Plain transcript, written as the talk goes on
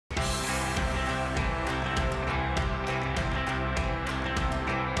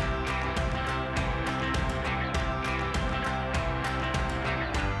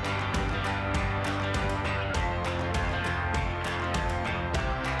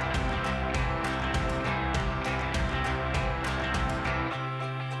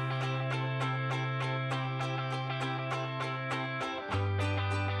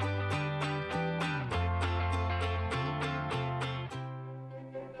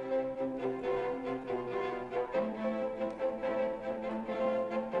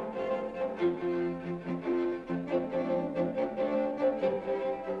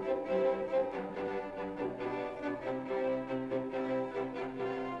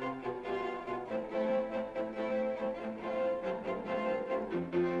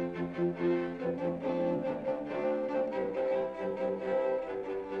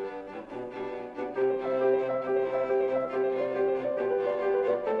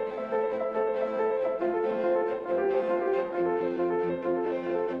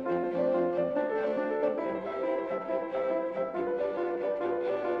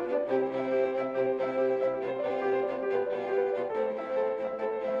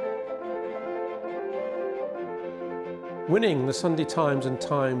Winning the Sunday Times and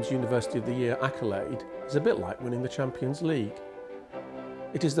Times University of the Year accolade is a bit like winning the Champions League.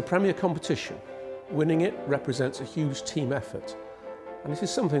 It is the premier competition. Winning it represents a huge team effort, and it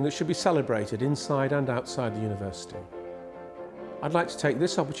is something that should be celebrated inside and outside the university. I'd like to take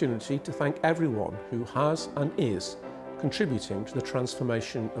this opportunity to thank everyone who has and is contributing to the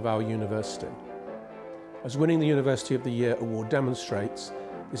transformation of our university. As winning the University of the Year award demonstrates,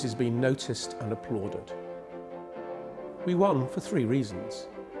 this has been noticed and applauded. We won for 3 reasons.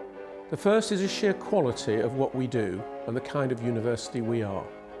 The first is the sheer quality of what we do and the kind of university we are.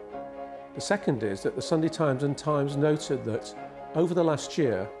 The second is that the Sunday Times and Times noted that over the last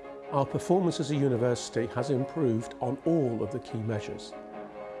year, our performance as a university has improved on all of the key measures.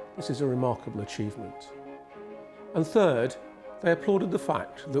 This is a remarkable achievement. And third, they applauded the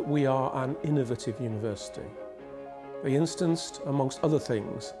fact that we are an innovative university. They instanced, amongst other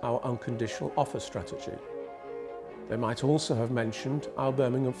things, our unconditional offer strategy. They might also have mentioned our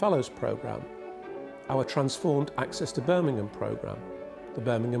Birmingham Fellows programme, our transformed Access to Birmingham programme, the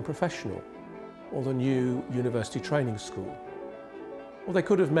Birmingham Professional, or the new University Training School. Or they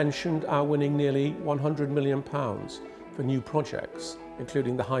could have mentioned our winning nearly £100 million for new projects,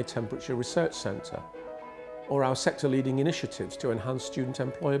 including the High Temperature Research Centre, or our sector-leading initiatives to enhance student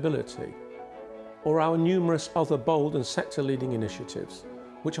employability, or our numerous other bold and sector-leading initiatives,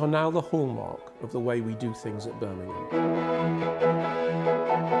 which are now the hallmark of the way we do things at Birmingham.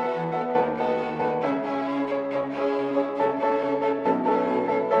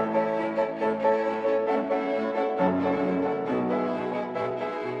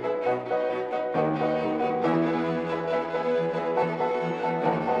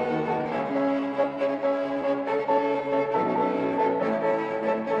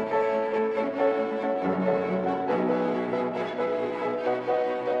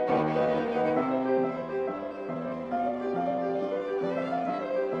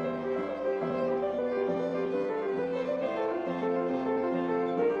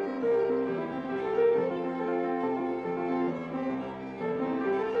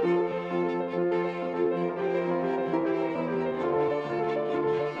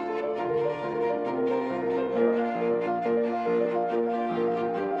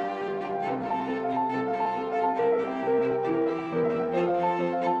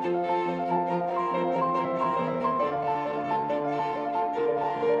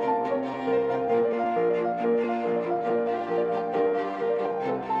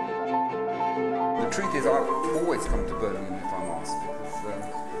 The truth is, I'll always come to Birmingham if I'm asked,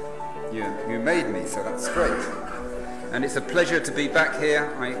 because you made me, so that's great. And it's a pleasure to be back here.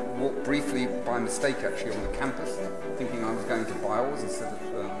 I walked briefly, by mistake actually, on the campus, thinking I was going to Biles instead of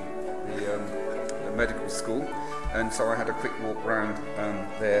the medical school, and so I had a quick walk round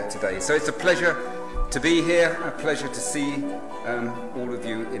there today. So it's a pleasure to be here, a pleasure to see all of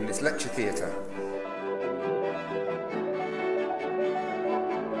you in this lecture theatre.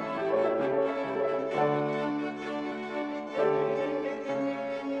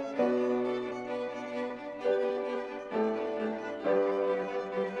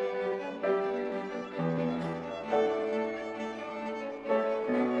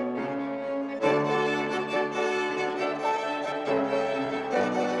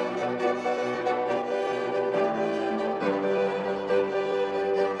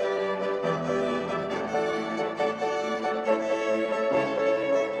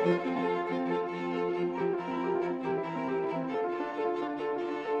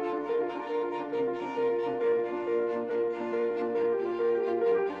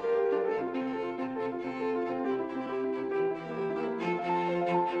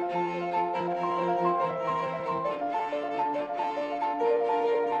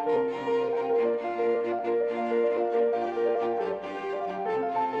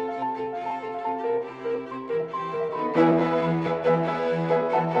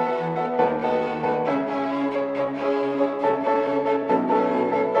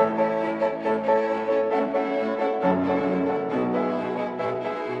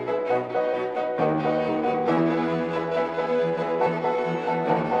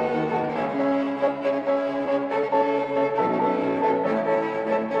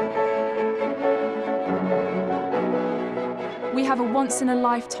 We have a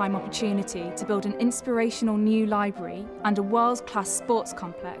once-in-a-lifetime opportunity to build an inspirational new library and a world-class sports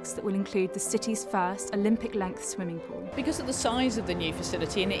complex that will include the city's first Olympic-length swimming pool. Because of the size of the new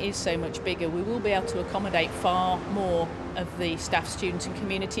facility, and it is so much bigger, we will be able to accommodate far more of the staff, student and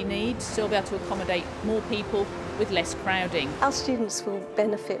community needs, still be able to accommodate more people with less crowding. Our students will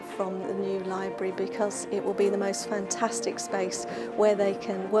benefit from the new library because it will be the most fantastic space where they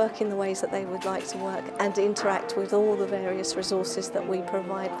can work in the ways that they would like to work and interact with all the various resources that we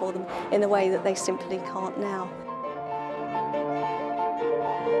provide for them in a way that they simply can't now.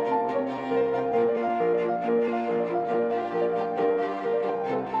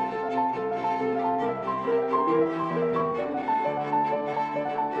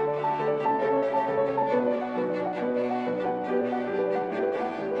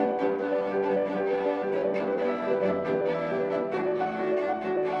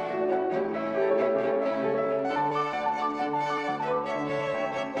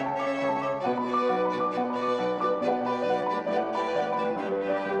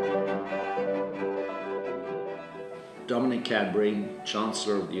 Dominic Cadbury,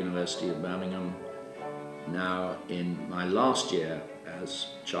 Chancellor of the University of Birmingham. Now in my last year as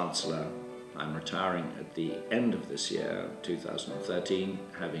Chancellor, I'm retiring at the end of this year, 2013,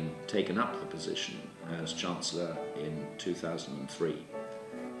 having taken up the position as Chancellor in 2003.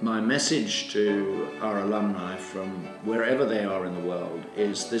 My message to our alumni from wherever they are in the world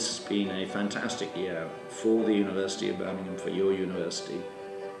is this has been a fantastic year for the University of Birmingham, for your university.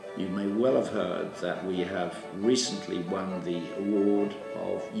 You may well have heard that we have recently won the award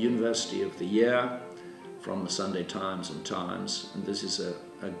of University of the Year from the Sunday Times and Times, and this is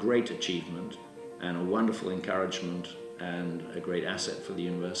a great achievement and a wonderful encouragement and a great asset for the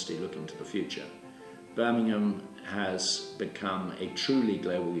university looking to the future. Birmingham has become a truly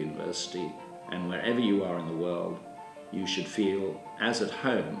global university, and wherever you are in the world, you should feel as at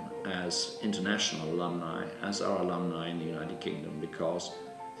home as international alumni, as our alumni in the United Kingdom, because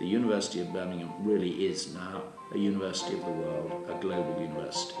the University of Birmingham really is now a university of the world, a global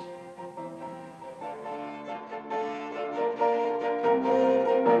university.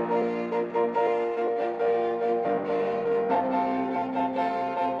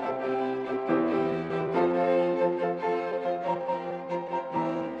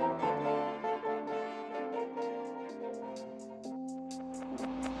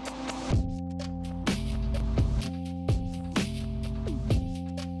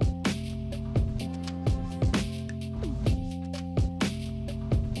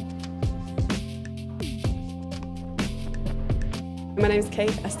 My name's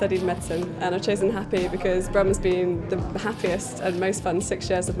Kate, I studied medicine and I've chosen Happy because Birmingham's been the happiest and most fun 6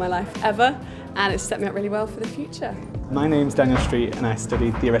 years of my life ever, and it's set me up really well for the future. My name's Daniel Street and I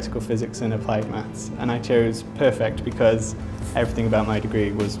studied theoretical physics and applied maths, and I chose Perfect because everything about my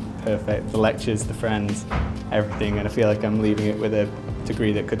degree was perfect. The lectures, the friends, everything, and I feel like I'm leaving it with a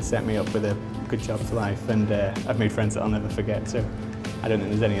degree that could set me up with a good job for life, and I've made friends that I'll never forget, so I don't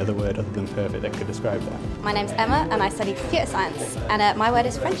think there's any other word other than perfect that could describe that. My name's Emma and I studied computer science, and my word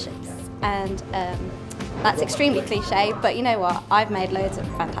is friendships, and that's extremely cliche, but you know what, I've made loads of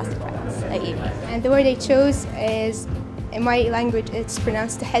fantastic friends at uni. And the word I chose is, in my language it's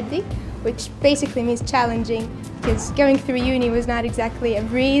pronounced tahaddi, which basically means challenging, because going through uni was not exactly a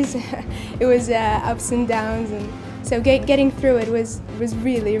breeze. It was ups and downs, and so getting through it was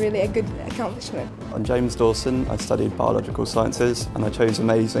really, really a good accomplishment. I'm James Dawson, I studied biological sciences, and I chose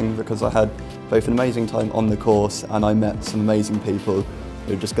amazing because I had both an amazing time on the course and I met some amazing people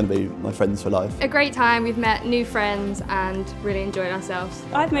who are just going to be my friends for life. A great time, we've met new friends and really enjoyed ourselves.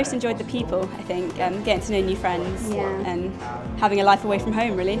 I've most enjoyed the people, I think, getting to know new friends and having a life away from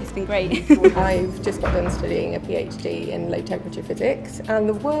home, really. It's been great. I've just got done studying a PhD in low temperature physics, and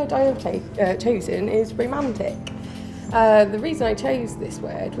the word I have chosen is romantic. The reason I chose this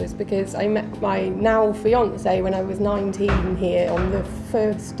word was because I met my now fiancé when I was 19 here on the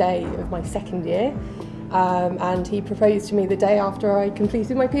first day of my second year, and he proposed to me the day after I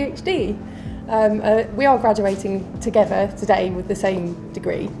completed my PhD. We are graduating together today with the same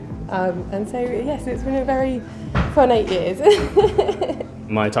degree, and so yes, it's been a very fun 8 years.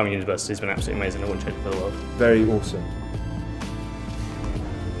 My time at university has been absolutely amazing. I wouldn't trade it for the world. Very awesome.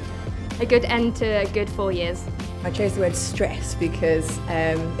 A good end to a good 4 years. I chose the word stress because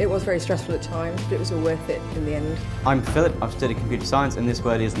it was very stressful at times, but it was all worth it in the end. I'm Philip, I've studied computer science, and this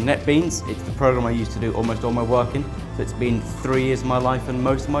word is NetBeans. It's the program I used to do almost all my work in, so it's been 3 years of my life and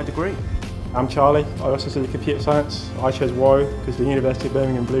most of my degree. I'm Charlie, I also studied computer science. I chose Y because the University of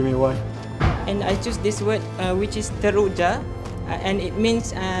Birmingham blew me away. And I chose this word which is teruja, and it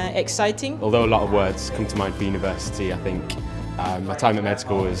means exciting. Although a lot of words come to mind for university, I think my time at med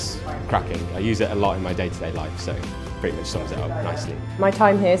school was cracking. I use it a lot in my day-to-day life, so pretty much sums it up nicely. My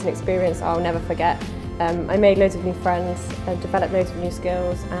time here is an experience I'll never forget. I made loads of new friends, developed loads of new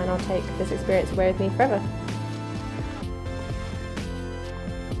skills, and I'll take this experience away with me forever.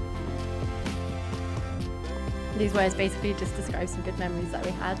 These words basically just describe some good memories that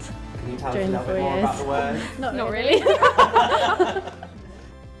we had Can you tell us a during the little 4 bit more years. about the words? Not really.